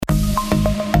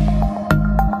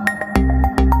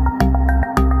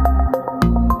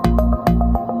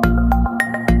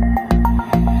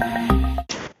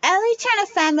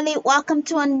Welcome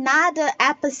to another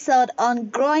episode on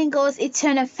Growing Goals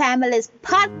Eternal Families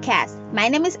podcast. My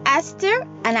name is Esther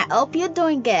and I hope you're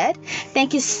doing good.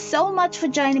 Thank you so much for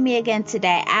joining me again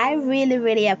today. I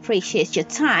really appreciate your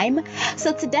time.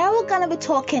 So today we're going to be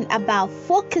talking about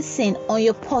focusing on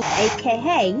your post,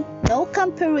 aka no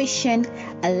comparison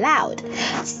allowed.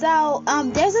 So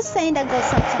there's a saying that goes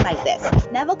something like this: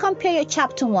 never compare your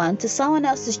chapter 1 to someone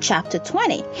else's chapter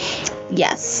 20.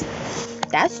 Yes,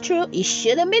 that's true. You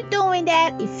shouldn't be doing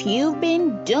that if you've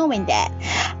been doing that.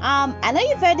 I know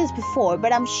you've heard this before,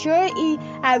 but I'm sure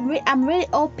I'm really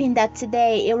hoping that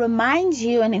today it reminds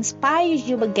you and inspires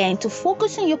you again to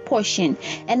focus on your portion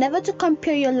and never to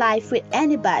compare your life with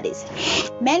anybody's.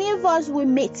 Many of us will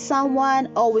meet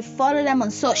someone or we follow them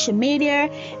on social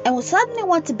media and we suddenly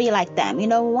want to be like them. We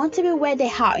want to be where they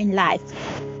are in life.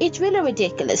 It's really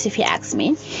ridiculous if you ask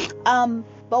me.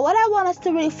 But what I want us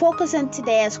to really focus on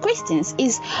today as Christians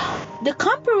is the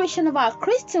comparison of our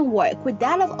Christian work with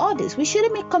that of others. We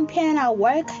shouldn't be comparing our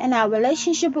work and our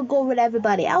relationship with God with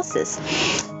everybody else's.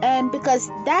 Because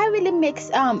that really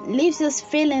leaves us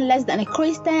feeling less than a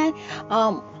Christian,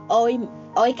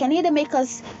 or it can either make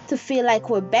us to feel like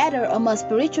we're better or more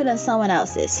spiritual than someone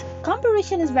else's.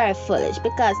 Comparison is very foolish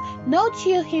because no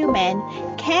two human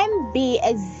can be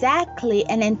exactly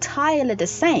and entirely the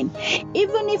same.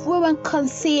 Even if we were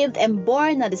conceived and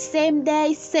born on the same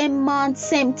day, same month,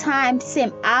 same time,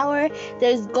 same hour,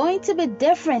 there's going to be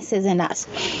differences in us.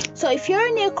 So if you're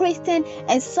a new Christian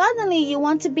and suddenly you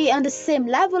want to be on the same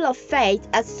level of faith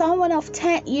as someone of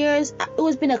 10 years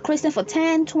who's been a Christian for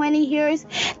 10, 20 years,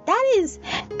 that is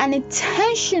an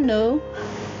intentional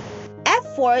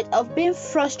effort of being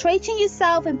frustrating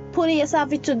yourself and putting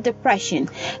yourself into depression.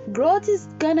 Growth is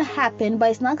gonna happen,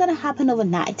 but it's not gonna happen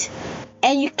overnight,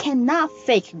 and you cannot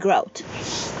fake growth.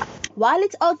 While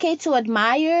it's okay to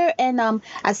admire and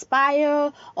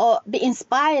aspire or be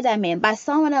inspired, by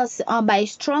someone else, by a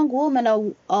strong woman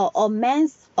or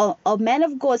man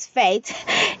of God's faith,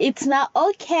 it's not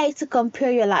okay to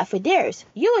compare your life with theirs.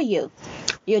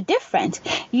 You're different.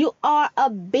 You are a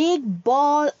big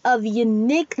ball of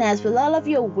uniqueness with all of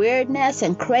your weirdness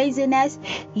and craziness.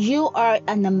 You are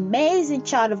an amazing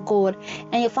child of God,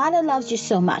 and your Father loves you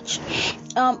so much.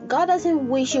 God doesn't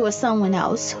wish you were someone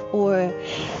else or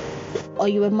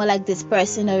you were more like this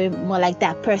person or more like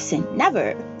that person.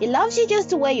 Never. He loves you just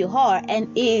the way you are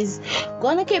and is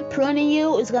gonna keep pruning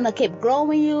you, is gonna keep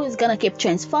growing you, is gonna keep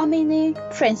transforming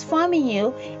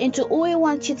you into who he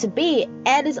wants you to be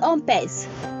at his own pace.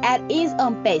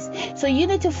 So you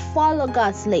need to follow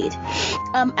God's lead.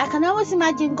 I can always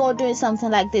imagine God doing something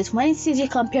like this when he sees you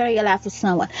comparing your life with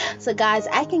someone. So guys,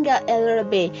 I can get a little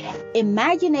bit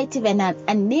imaginative and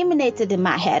animated in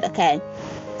my head, okay?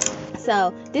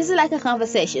 So this is like a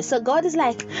conversation. So God is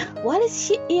like, what is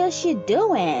she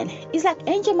doing? He's like,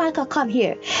 Angel Michael, come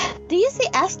here. Do you see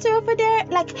Esther over there?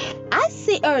 Like, I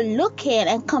see her looking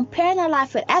and comparing her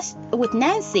life with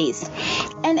Nancy's.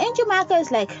 And Angel Michael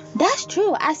is like, that's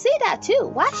true. I see that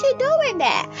too. Why is she doing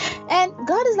that? And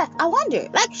God is like, I wonder.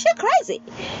 Like, she's crazy.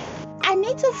 I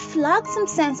need to plug some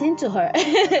sense into her.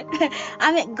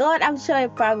 God, I'm sure I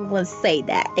probably won't say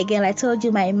that. Again, I told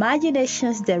you my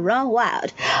imaginations, they run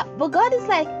wild. But God is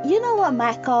like, you know what,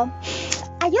 Michael?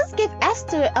 I just gave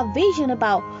Esther a vision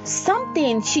about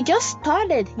something she just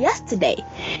started yesterday.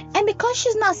 And because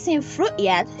she's not seeing fruit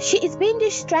yet, she is being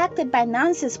distracted by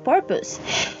Nancy's purpose.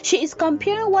 She is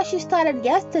comparing what she started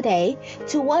yesterday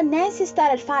to what Nancy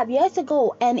started 5 years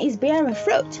ago and is bearing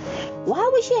fruit. Why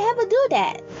would she ever do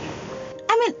that?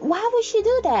 Why would she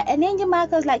do that? And Angel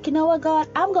Michael's like, you know what, God?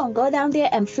 I'm going to go down there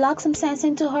and flog some sense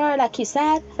into her, like you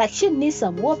said. Like, she needs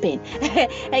some whooping.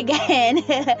 Again,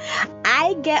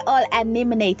 I get all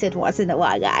animated once in a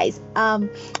while, guys.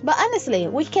 But honestly,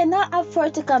 we cannot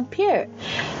afford to compare.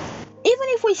 Even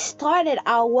if we started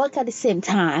our work at the same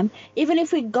time, even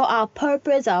if we got our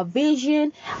purpose, our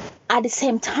vision at the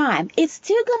same time, it's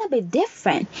still going to be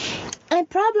different and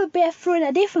probably bear fruit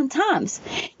at different times.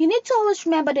 You need to always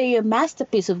remember that you're a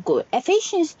masterpiece of God.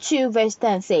 Ephesians 2 verse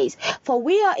 10 says, for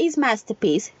we are his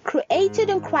masterpiece, created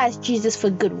in Christ Jesus for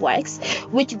good works,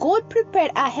 which God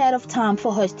prepared ahead of time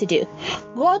for us to do.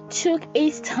 God took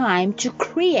his time to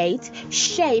create,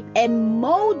 shape, and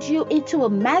mold you into a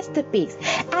masterpiece,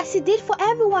 as he did for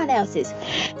everyone else's.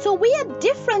 So we are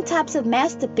different types of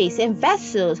masterpiece and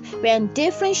vessels. We're in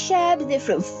different shapes,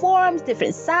 different forms,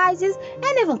 different sizes,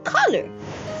 and even color.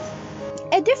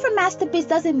 A different masterpiece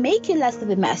doesn't make you less of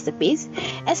a masterpiece,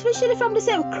 especially from the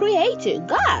same creator,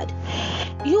 God.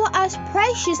 You are as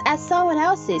precious as someone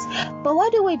else's. But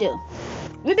what do?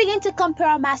 We begin to compare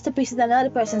our masterpiece with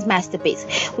another person's masterpiece.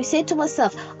 We say to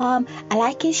ourselves, I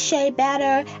like his shape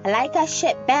better, I like her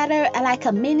shape better, I like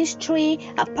a ministry,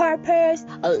 a purpose,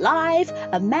 a life,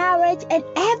 a marriage, and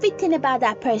everything about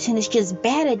that person is just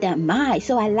better than mine,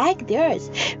 so I like theirs.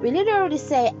 We literally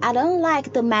say, I don't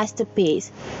like the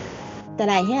masterpiece that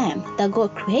I am, that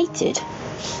God created.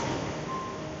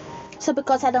 So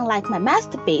because I don't like my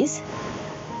masterpiece,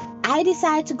 I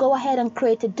decide to go ahead and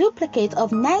create a duplicate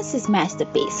of Nancy's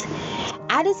masterpiece.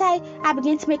 I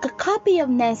begin to make a copy of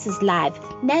Nancy's life,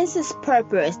 Nancy's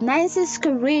purpose, Nancy's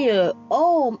career,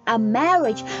 home, a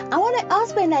marriage. I want a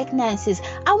husband like Nancy's.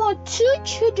 I want 2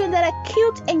 children that are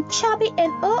cute and chubby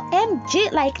and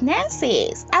OMG like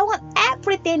Nancy's. I want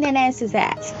everything that Nancy's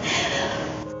has.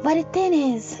 But the thing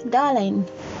is, darling,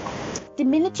 the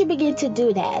minute you begin to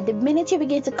do that, the minute you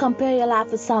begin to compare your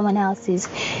life with someone else's,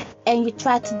 and you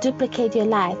try to duplicate your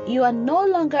life, you are no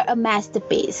longer a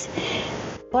masterpiece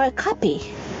or a copy.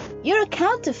 You're a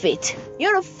counterfeit.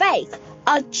 You're a fake,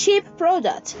 a cheap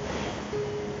product.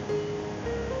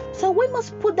 So we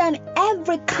must put down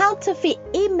every counterfeit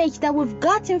image that we've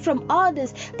gotten from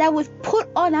others, that we've put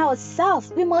on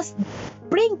ourselves. We must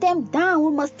bring them down.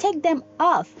 We must take them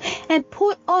off and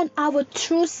put on our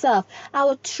true self,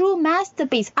 our true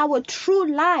masterpiece, our true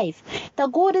life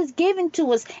that God has given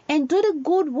to us, and do the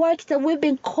good works that we've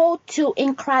been called to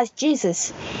in Christ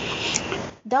Jesus.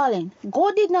 Darling,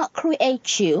 God did not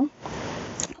create you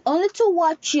only to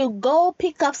watch you go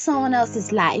pick up someone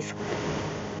else's life.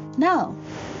 No.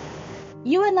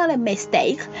 You are not a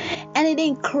mistake, and He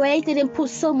didn't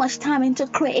put so much time into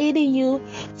creating you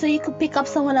so you could pick up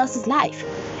someone else's life.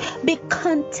 Be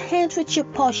content with your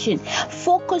portion.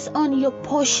 Focus on your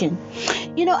portion.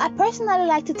 I personally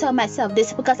like to tell myself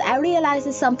this because I realized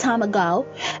it some time ago.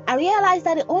 I realized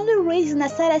that the only reason I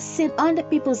started seeing other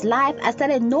people's life, I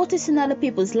started noticing other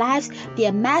people's lives,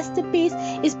 their masterpiece,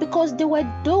 is because they were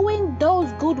doing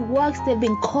those good works they've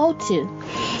been called to.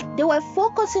 They were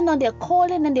focusing on their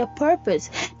calling and their purpose.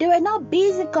 They were not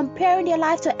busy comparing their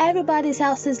life to everybody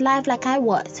else's life like I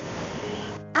was.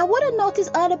 I wouldn't notice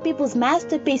other people's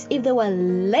masterpiece if they were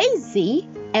lazy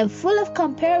and full of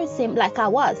comparison like I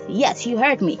was. Yes, you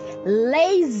heard me.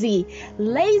 Lazy.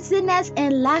 Laziness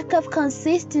and lack of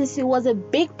consistency was a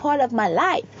big part of my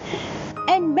life.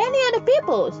 And many other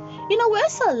people's. We're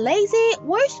so lazy.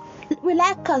 We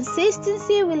lack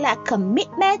consistency, we lack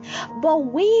commitment, but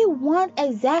we want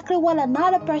exactly what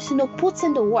another person who puts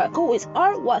in the work, who is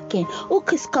hardworking, who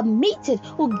is committed,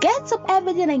 who gets up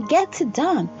every day and gets it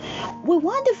done. We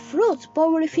want the fruits, but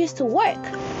we refuse to work.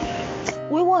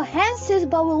 We want answers,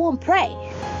 but we won't pray.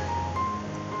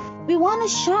 We want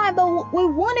to shine, but we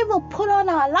won't even put on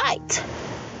our light.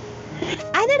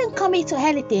 I didn't commit to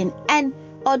anything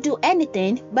or do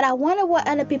anything, but I wanted what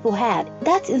other people had.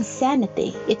 That's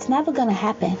insanity. It's never gonna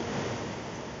happen.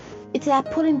 It's like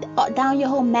putting down your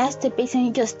whole masterpiece and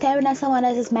you're just staring at someone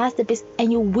else's masterpiece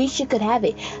and you wish you could have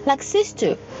it. Like,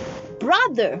 sister,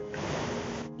 brother,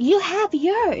 you have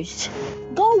yours.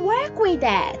 Go work with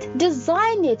that.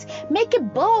 Design it. Make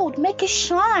it bold. Make it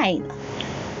shine.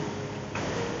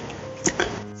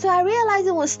 So I realized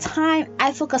it was time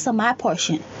I focus on my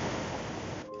portion.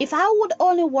 If I would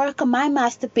only work on my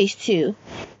masterpiece too,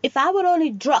 if I would only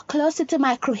draw closer to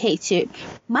my Creator,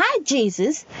 my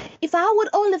Jesus, if I would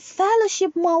only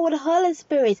fellowship more with the Holy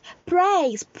Spirit,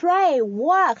 praise, pray,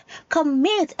 work,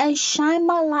 commit, and shine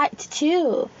my light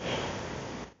too,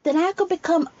 then I could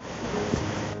become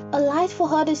a light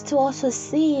for others to also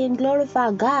see and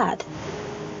glorify God.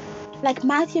 Like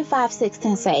Matthew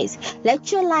 5:16 says,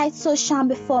 let your light so shine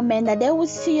before men that they will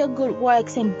see your good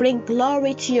works and bring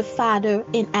glory to your Father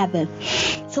in heaven.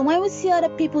 So when we see other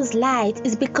people's light,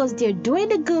 it's because they're doing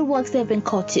the good works they've been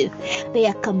called to. They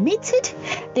are committed,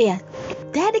 they are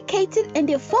dedicated, and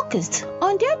they're focused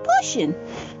on their portion.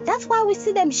 That's why we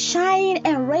see them shining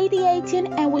and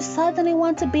radiating, and we certainly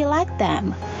want to be like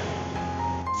them.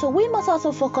 So we must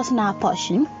also focus on our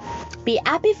portion. Be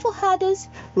happy for others,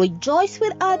 rejoice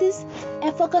with others,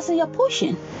 and focus on your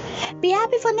portion. Be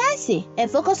happy for Nancy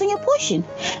and focus on your portion.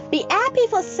 Be happy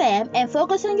for Sam and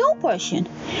focus on your portion.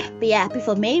 Be happy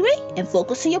for Mary and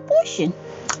focus on your portion.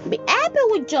 Be happy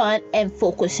with John and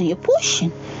focus on your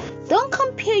portion. Don't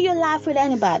compare your life with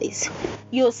anybody's.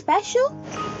 You're special,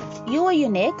 you are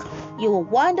unique, you are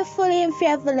wonderfully and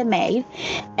fearfully made.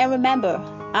 And remember,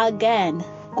 again,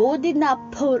 God did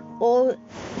not put all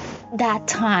that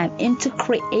time into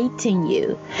creating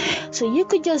you so you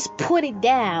could just put it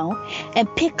down and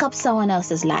pick up someone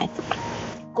else's life.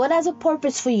 God has a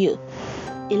purpose for you.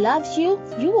 He loves you.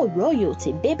 You are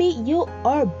royalty, baby. You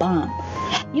are bomb.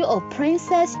 You are a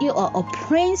princess, you are a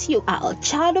prince, you are a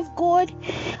child of God,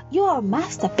 you are a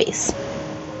masterpiece.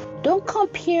 Don't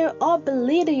compare or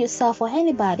belittle yourself or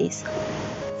anybody's.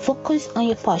 Focus on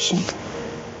your passion.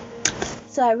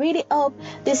 So I really hope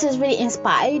this has really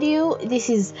inspired you.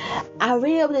 I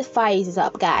really hope this fires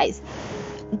up, guys.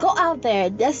 Go out there.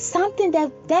 There's something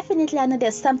that definitely, I know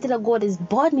there's something that God is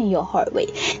burdening your heart with.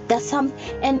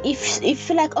 And if you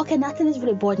feel like, okay, nothing is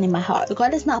really burdening my heart,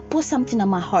 God has not put something on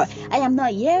my heart, I am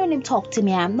not hearing him talk to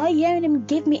me, I'm not hearing him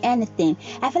give me anything.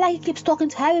 I feel like he keeps talking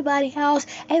to everybody else.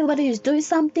 Everybody is doing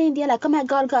something. They're like, oh my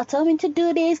God, God told me to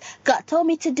do this, God told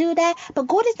me to do that, but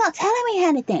God is not telling me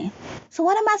anything. So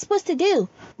what am I supposed to do?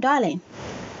 Darling,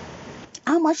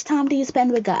 how much time do you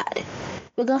spend with God?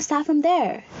 We're gonna start from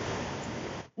there.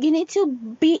 You need to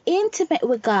be intimate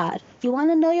with God. You want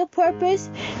to know your purpose?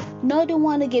 Know the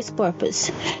one that gives purpose.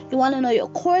 You want to know your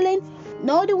calling?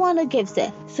 Know the one that gives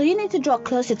it. So you need to draw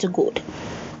closer to God.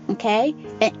 Okay?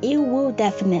 And it will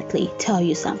definitely tell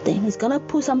you something. It's going to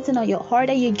put something on your heart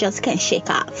that you just can't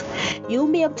shake off. You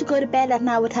won't be able to go to bed at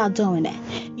night without doing it.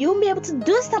 You won't be able to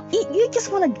do something. You just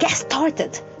want to get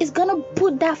started. It's going to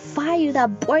put that fire,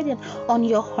 that burden on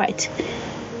your heart.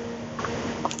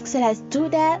 So let's do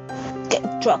that.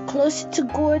 Draw closer to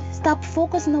God. Stop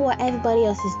focusing on what everybody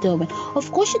else is doing.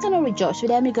 Of course, you're going to rejoice with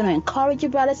them. You're going to encourage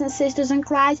your brothers and sisters in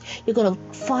Christ. You're going to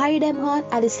fire them on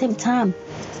at the same time.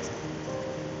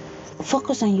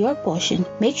 Focus on your portion.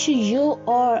 Make sure you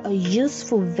are a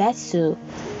useful vessel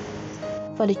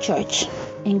for the church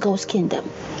in God's kingdom.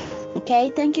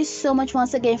 Okay, thank you so much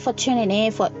once again for tuning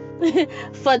in, for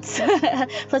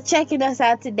checking us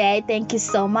out today. Thank you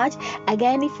so much.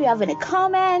 Again, if you have any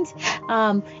comments,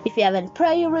 if you have any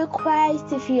prayer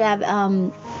requests, if you have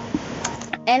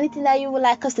anything that you would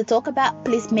like us to talk about,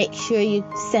 please make sure you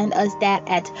send us that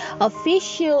at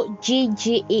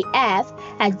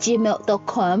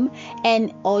officialggef@gmail.com,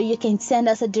 or you can send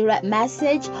us a direct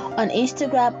message on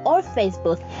Instagram or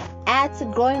Facebook at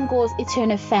Growing Goals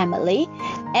Eternal Family.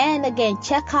 And again,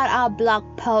 check out our blog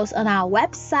post on our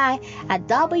website at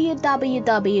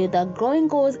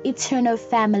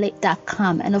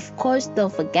www.growinggoalseternalfamily.com. And of course,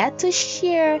 don't forget to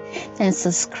share and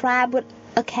subscribe.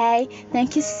 Okay,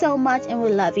 thank you so much, and we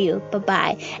love you.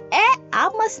 Bye-bye. And I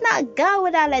must not go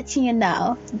without letting you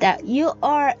know that you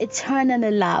are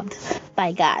eternally loved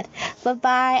by God.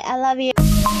 Bye-bye. I love you.